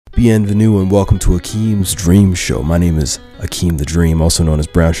Bienvenue and welcome to Akeem's Dream Show. My name is Akeem the Dream, also known as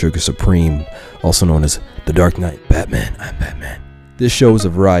Brown Sugar Supreme, also known as The Dark Knight Batman. I'm Batman. This show is a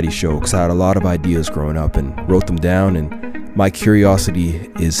variety show because I had a lot of ideas growing up and wrote them down, and my curiosity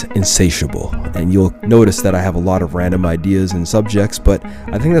is insatiable. And you'll notice that I have a lot of random ideas and subjects, but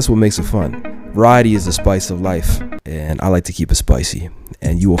I think that's what makes it fun. Variety is the spice of life, and I like to keep it spicy,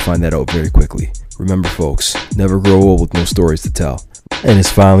 and you will find that out very quickly. Remember, folks, never grow old with no stories to tell. And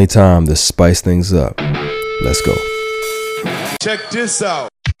it's finally time to spice things up. Let's go. Check this out.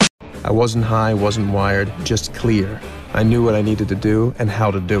 I wasn't high, wasn't wired, just clear. I knew what I needed to do and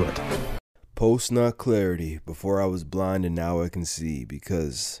how to do it. Post-nut clarity. Before I was blind and now I can see,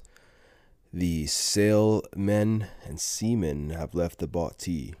 because the sailmen and seamen have left the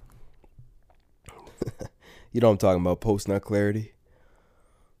botty. You know what I'm talking about, post-nut clarity?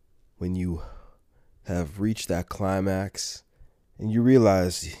 When you have reached that climax and you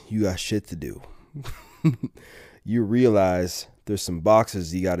realize you got shit to do. You realize there's some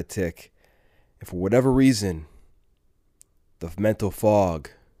boxes you got to tick. And for whatever reason, the mental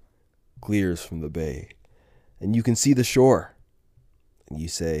fog clears from the bay. And you can see the shore. And you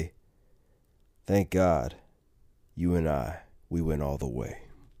say, thank God, you and I, we went all the way.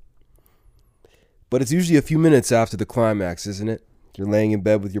 But it's usually a few minutes after the climax, isn't it? You're laying in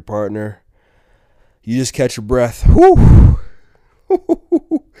bed with your partner. You just catch your breath. Whew.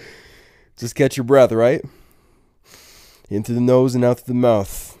 Just catch your breath, right? Into the nose and out through the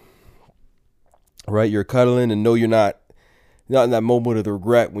mouth. Right? You're cuddling and no, you're not in that moment of the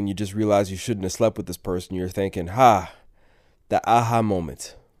regret when you just realize you shouldn't have slept with this person. You're thinking, that aha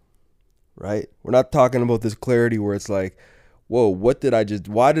moment. Right? We're not talking about this clarity where it's like, whoa, why did I just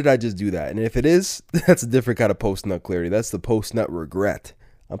do that? And if it is, that's a different kind of post-nut clarity. That's the post-nut regret.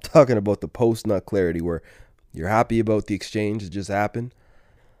 I'm talking about the post-nut clarity where you're happy about the exchange that just happened.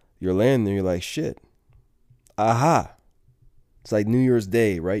 You're laying there, you're like, shit. Aha. It's like New Year's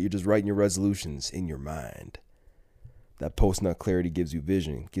Day, right? You're just writing your resolutions in your mind. That post-nut clarity gives you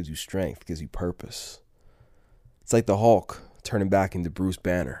vision, gives you strength, gives you purpose. It's like the Hulk turning back into Bruce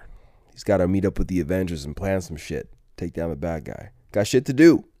Banner. He's got to meet up with the Avengers and plan some shit. Take down the bad guy. Got shit to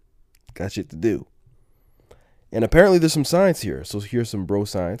do. And apparently there's some science here. So here's some bro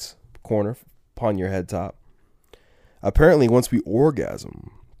science. Corner upon your head top. Apparently once we orgasm,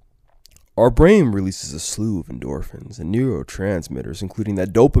 our brain releases a slew of endorphins and neurotransmitters, including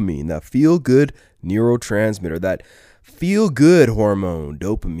that dopamine, that feel-good neurotransmitter, that feel-good hormone,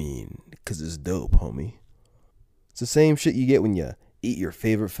 dopamine, because it's dope, homie. It's the same shit you get when you eat your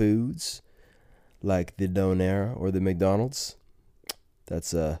favorite foods, like the Donair or the McDonald's.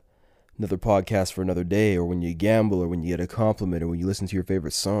 That's another podcast for another day, or when you gamble, or when you get a compliment, or when you listen to your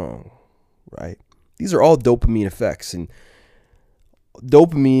favorite song, right? These are all dopamine effects, and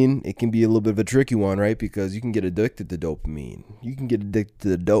dopamine, it can be a little bit of a tricky one, right? Because you can get addicted to dopamine. You can get addicted to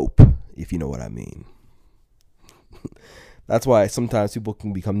the dope, if you know what I mean. That's why sometimes people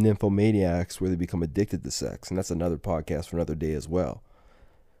can become nymphomaniacs where they become addicted to sex. And that's another podcast for another day as well.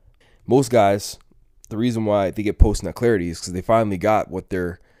 Most guys, the reason why they get post-nut clarity is because they finally got what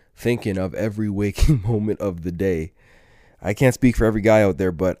they're thinking of every waking moment of the day. I can't speak for every guy out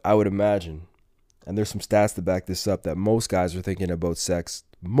there, but I would imagine, and there's some stats to back this up, that most guys are thinking about sex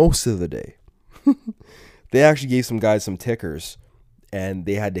most of the day. They actually gave some guys some tickers, and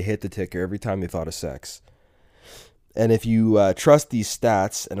they had to hit the ticker every time they thought of sex. And if you trust these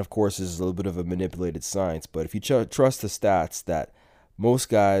stats, and of course this is a little bit of a manipulated science, but if you trust the stats that most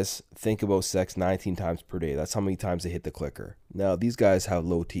guys think about sex 19 times per day, that's how many times they hit the clicker. Now, these guys have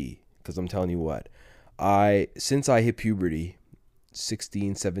low T, because I'm telling you what, since I hit puberty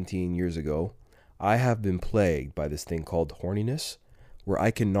 16, 17 years ago, I have been plagued by this thing called horniness, where I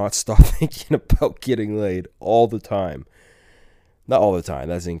cannot stop thinking about getting laid all the time. Not all the time,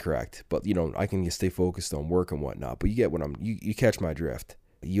 that's incorrect. But, I can stay focused on work and whatnot. But you get what you catch my drift.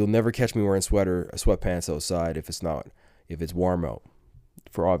 You'll never catch me wearing sweatpants outside if it's warm out.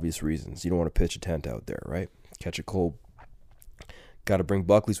 For obvious reasons. You don't want to pitch a tent out there, right? Catch a cold. Got to bring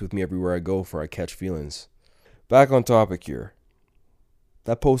Buckley's with me everywhere I go for I catch feelings. Back on topic here.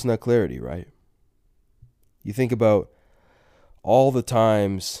 That post-nut clarity, right? You think about all the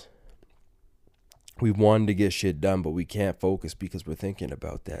times we wanted to get shit done, but we can't focus because we're thinking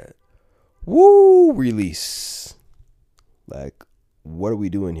about that. Woo! Release. Like, what are we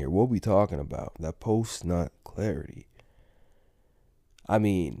doing here? What are we talking about? That post-nut clarity. I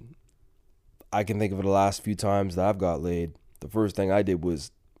mean, I can think of the last few times that I've got laid. The first thing I did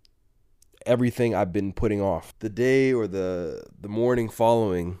was everything I've been putting off. The day or the morning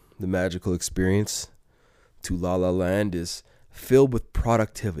following the magical experience to La La Land is filled with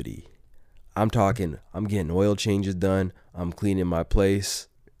productivity. I'm talking, I'm getting oil changes done. I'm cleaning my place.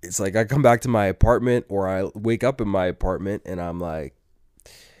 It's like I come back to my apartment, or I wake up in my apartment and I'm like,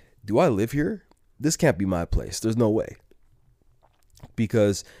 do I live here? This can't be my place. There's no way.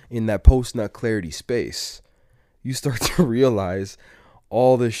 Because in that post-nut clarity space, you start to realize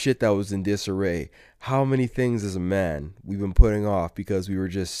all the shit that was in disarray. How many things as a man we've been putting off because we were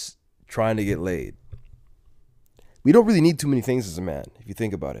just trying to get laid. We don't really need too many things as a man, if you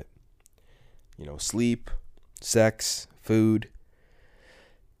think about it. You know, sleep, sex, food,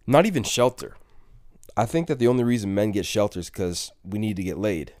 not even shelter. I think that the only reason men get shelter is because we need to get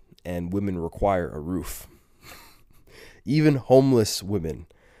laid, and women require a roof. Even homeless women.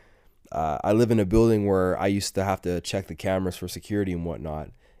 I live in a building where I used to have to check the cameras for security and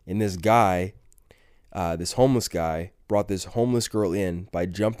whatnot. And this guy, this homeless guy, brought this homeless girl in by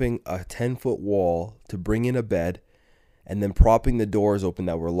jumping a 10-foot wall to bring in a bed, and then propping the doors open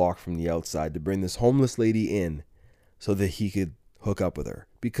that were locked from the outside to bring this homeless lady in so that he could hook up with her.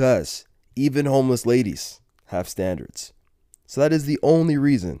 Because even homeless ladies have standards. So that is the only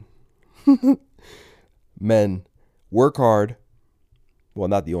reason men work hard. Well,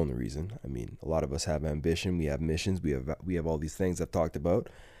 not the only reason. I mean, a lot of us have ambition. We have missions. We have all these things I've talked about.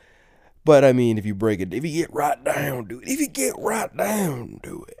 But I mean, if you break it, if you get right down to it, if you get right down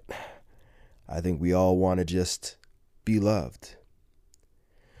to it, I think we all want to just be loved.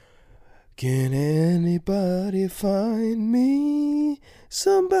 Can anybody find me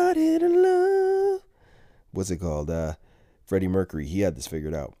somebody to love? What's it called? Freddie Mercury. He had this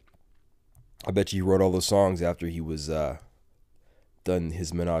figured out. I bet you he wrote all those songs after he was done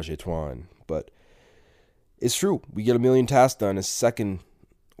his menage a trois. But it's true. We get a million tasks done a second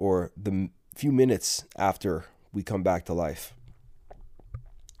or the few minutes after we come back to life.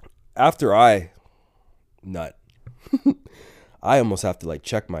 After I nut, I almost have to like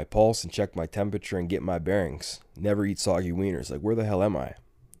check my pulse and check my temperature and get my bearings. Never eat soggy wieners. Like, where the hell am I?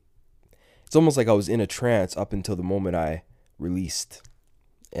 It's almost like I was in a trance up until the moment I released.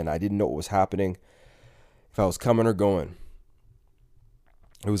 And I didn't know what was happening, if I was coming or going.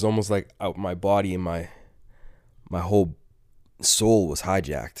 It was almost like out my body and my whole soul was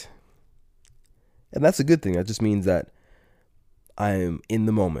hijacked. And that's a good thing. That just means that I am in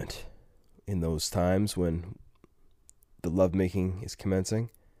the moment, in those times when the lovemaking is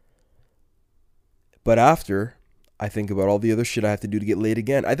commencing. But after, I think about all the other shit I have to do to get laid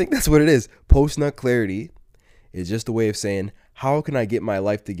again. I think that's what it is. Post-nut clarity is just a way of saying, how can I get my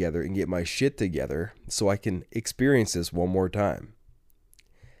life together and get my shit together so I can experience this one more time?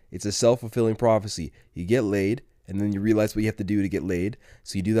 It's a self-fulfilling prophecy. You get laid, and then you realize what you have to do to get laid.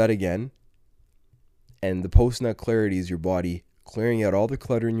 So you do that again. And the post-nut clarity is your body clearing out all the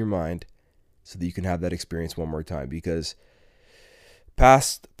clutter in your mind so that you can have that experience one more time. Because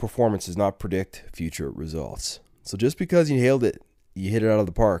past performance does not predict future results. So just because you nailed it, you hit it out of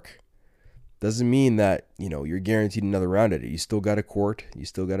the park, doesn't mean that, you know, you're guaranteed another round at it. You still got to court. You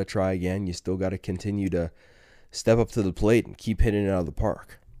still got to try again. You still got to continue to step up to the plate and keep hitting it out of the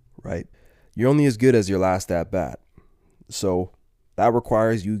park, right? You're only as good as your last at bat. So that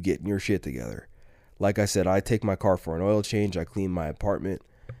requires you getting your shit together. Like I said, I take my car for an oil change. I clean my apartment.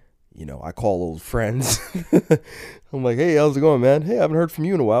 You know, I call old friends. I'm like, hey, how's it going, man? Hey, I haven't heard from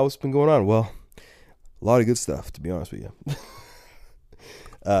you in a while. What's been going on? Well, a lot of good stuff, to be honest with you.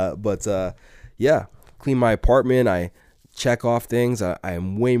 Yeah, clean my apartment. I check off things. I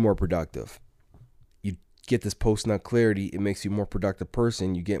am way more productive. You get this post-nut clarity. It makes you a more productive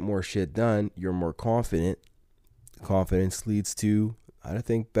person. You get more shit done. You're more confident. Confidence leads to, I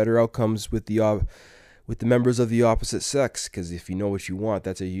think, better outcomes with the members of the opposite sex. Because if you know what you want,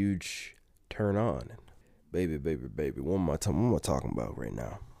 that's a huge turn on. Baby. What am I talking about right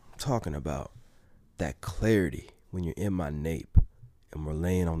now? I'm talking about that clarity when you're in my nape and we're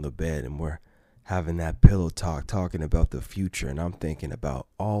laying on the bed and we're having that pillow talk, talking about the future, and I'm thinking about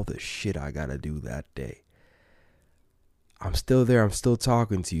all the shit I gotta do that day. I'm still there, I'm still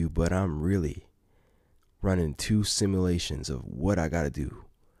talking to you, but I'm really running 2 simulations of what I gotta do.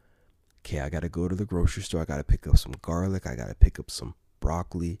 Okay, I gotta go to the grocery store, I gotta pick up some garlic, I gotta pick up some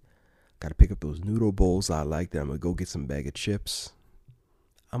broccoli, gotta pick up those noodle bowls I like, then I'm gonna go get some bag of chips.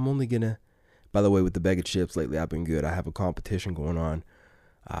 I'm only gonna, by the way, with the bag of chips lately, I've been good. I have a competition going on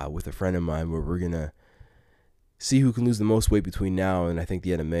with a friend of mine where we're going to see who can lose the most weight between now and I think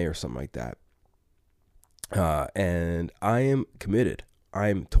the end of May or something like that. And I am committed. I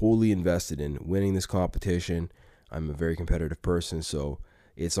am totally invested in winning this competition. I'm a very competitive person, so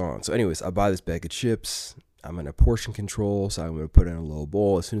it's on. So anyways, I buy this bag of chips. I'm going to portion control, so I'm going to put it in a little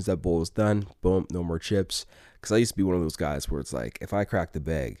bowl. As soon as that bowl is done, boom, no more chips. Because I used to be one of those guys where it's like, if I crack the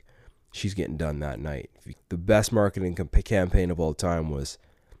bag, she's getting done that night. The best marketing campaign of all time was,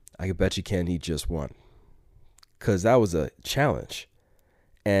 I could bet you can't eat just one. Because that was a challenge.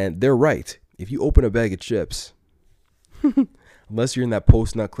 And they're right. If you open a bag of chips, unless you're in that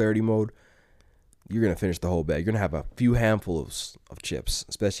post-nut clarity mode, you're going to finish the whole bag. You're going to have a few handfuls of chips,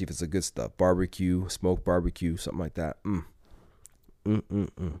 especially if it's the good stuff. Barbecue, smoked barbecue, something like that.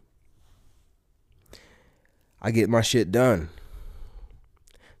 I get my shit done.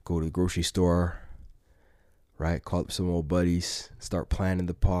 Go to the grocery store, right? Call up some old buddies. Start planning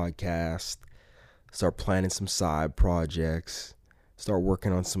the podcast. Start planning some side projects. Start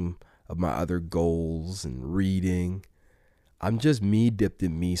working on some of my other goals and reading. I'm just me dipped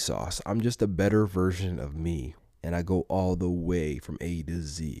in me sauce. I'm just a better version of me. And I go all the way from A to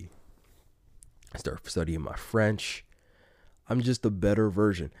Z. I start studying my French. I'm just a better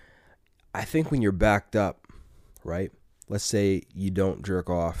version. I think when you're backed up, right? Let's say you don't jerk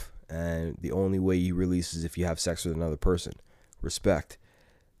off and the only way you release is if you have sex with another person. Respect.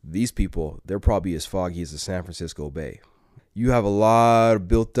 These people, they're probably as foggy as the San Francisco Bay. You have a lot of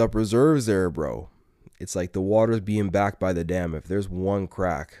built up reserves there, bro. It's like the water's being backed by the dam. If there's one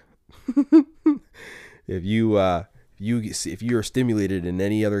crack, if you're stimulated in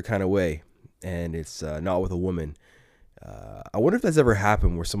any other kind of way, and it's not with a woman, I wonder if that's ever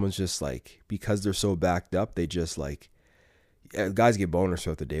happened where someone's just like, because they're so backed up, they just like, guys get boners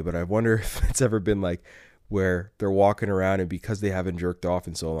throughout the day, but I wonder if it's ever been like where they're walking around and because they haven't jerked off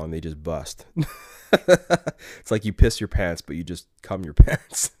in so long, they just bust. It's like you piss your pants, but you just cum your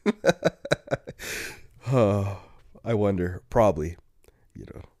pants. Oh, I wonder, probably,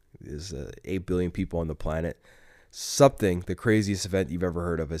 there's 8 billion people on the planet. Something, the craziest event you've ever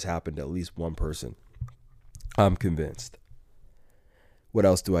heard of has happened to at least one person. I'm convinced. What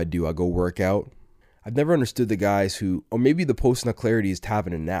else do? I go work out. I've never understood the guys who, or maybe the post-nut clarity is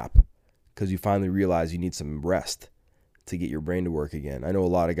having a nap because you finally realize you need some rest to get your brain to work again. I know a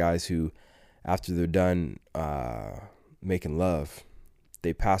lot of guys who, after they're done making love,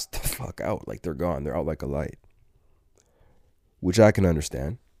 they pass the fuck out, like they're gone. They're out like a light, which I can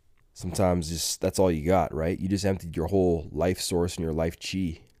understand. Sometimes just that's all you got, right? You just emptied your whole life source and your life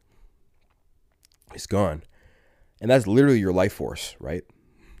chi. It's gone. And that's literally your life force, right?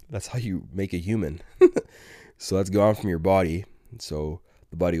 That's how you make a human. So that's gone from your body. So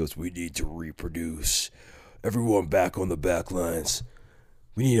the body goes, we need to reproduce. Everyone back on the back lines.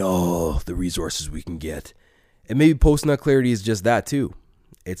 We need all the resources we can get. And maybe post-nut clarity is just that too.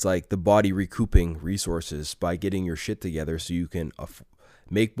 It's like the body recouping resources by getting your shit together so you can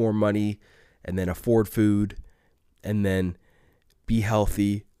make more money and then afford food and then be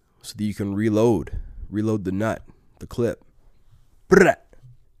healthy so that you can reload the nut, the clip.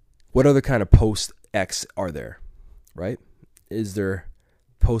 What other kind of post-X are there, right? Is there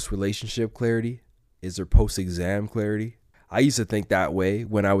post-relationship clarity? Is there post-exam clarity? I used to think that way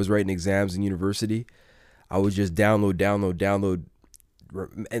when I was writing exams in university. I would just download.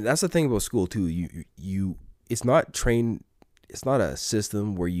 And that's the thing about school too. It's not a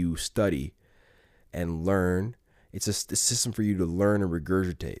system where you study and learn. It's a system for you to learn and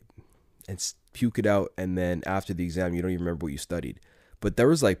regurgitate and puke it out. And then after the exam, you don't even remember what you studied. But there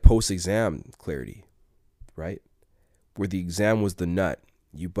was like post-exam clarity, right? Where the exam was the nut.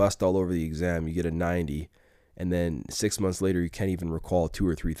 You bust all over the exam, you get a 90. And then 6 months later, you can't even recall 2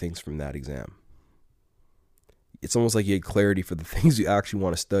 or 3 things from that exam. It's almost like you had clarity for the things you actually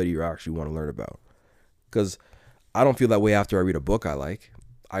want to study or actually want to learn about. Because I don't feel that way after I read a book I like.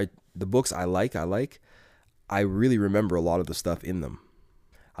 The books I like, I really remember a lot of the stuff in them.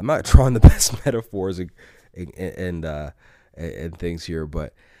 I'm not drawing the best metaphors and things here,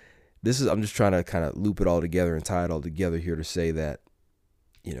 but I'm just trying to kind of loop it all together and tie it all together here to say that,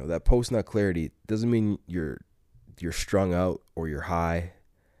 that post-nut clarity doesn't mean you're strung out or you're high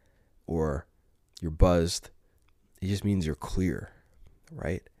or you're buzzed. It just means you're clear,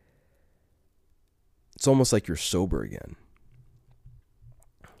 right? It's almost like you're sober again.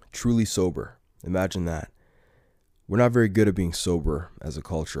 Truly sober. Imagine that. We're not very good at being sober as a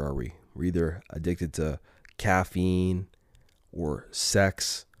culture, are we? We're either addicted to caffeine or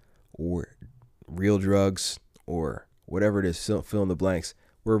sex or real drugs or whatever it is, fill in the blanks.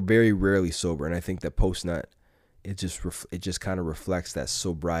 We're very rarely sober, and I think that post-nut, it just kind of reflects that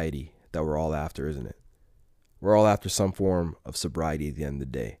sobriety that we're all after, isn't it? We're all after some form of sobriety at the end of the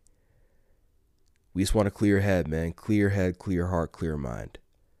day. We just want a clear head, man. Clear head, clear heart, clear mind.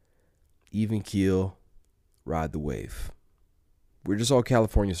 Even keel, ride the wave. We're just all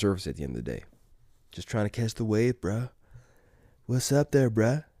California surfers at the end of the day. Just trying to catch the wave, bruh. What's up there,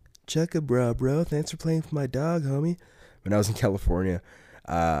 bruh? check it, bro. Thanks for playing for my dog, homie. When I was in California,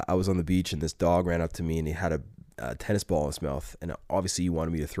 I was on the beach and this dog ran up to me and he had a tennis ball in his mouth. And obviously he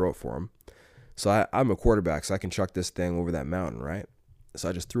wanted me to throw it for him. So I'm a quarterback, so I can chuck this thing over that mountain, right? So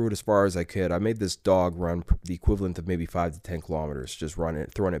I just threw it as far as I could. I made this dog run the equivalent of maybe 5 to 10 kilometers, just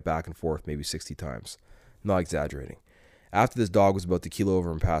throwing it back and forth maybe 60 times. Not exaggerating. After this dog was about to keel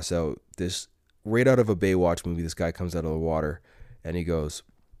over and pass out, this right out of a Baywatch movie, this guy comes out of the water and he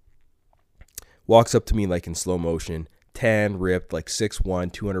walks up to me like in slow motion, tan, ripped, like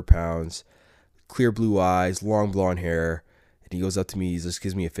 6'1", 200 pounds, clear blue eyes, long blonde hair. And he goes up to me, he just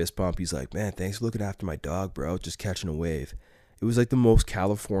gives me a fist bump. He's like, man, thanks for looking after my dog, bro. Just catching a wave. It was like the most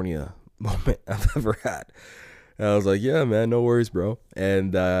California moment I've ever had. And I was like, yeah, man, no worries, bro.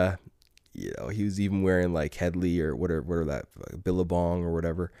 And, he was even wearing like Headley or whatever that, Billabong or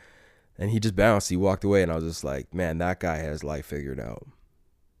whatever. And he just bounced. He walked away. And I was just like, man, that guy has life figured out.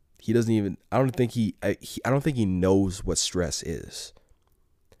 He doesn't even, I don't think he knows what stress is.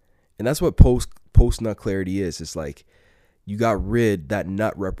 And that's what post-nut clarity is. It's like you got that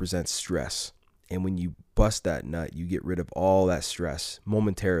nut represents stress. And when you bust that nut, you get rid of all that stress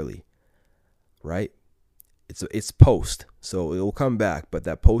momentarily, right? It's post, so it will come back. But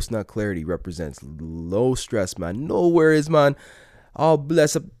that post-nut clarity represents low stress, man. No worries, man. All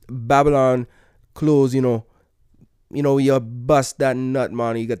bless up Babylon close, you bust that nut,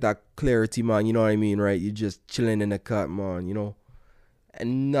 man. You got that clarity, man. You know what I mean, right? You're just chilling in the cut, man,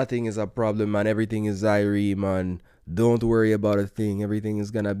 And nothing is a problem, man. Everything is Irie, man. Don't worry about a thing. Everything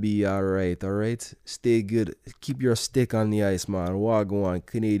is gonna be alright, alright? Stay good. Keep your stick on the ice, man. Wagwan,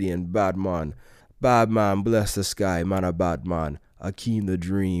 Canadian, bad man. Bad man, bless the sky, man a bad man. Akeem the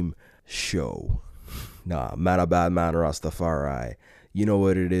Dream Show. Nah, man a bad man, Rastafari. You know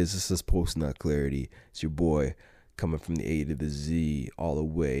what it is. This is post-nut clarity. It's your boy coming from the A to the Z all the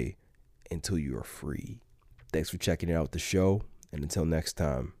way until you are free. Thanks for checking out the show. And until next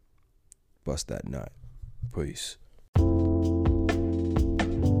time, bust that nut. Peace.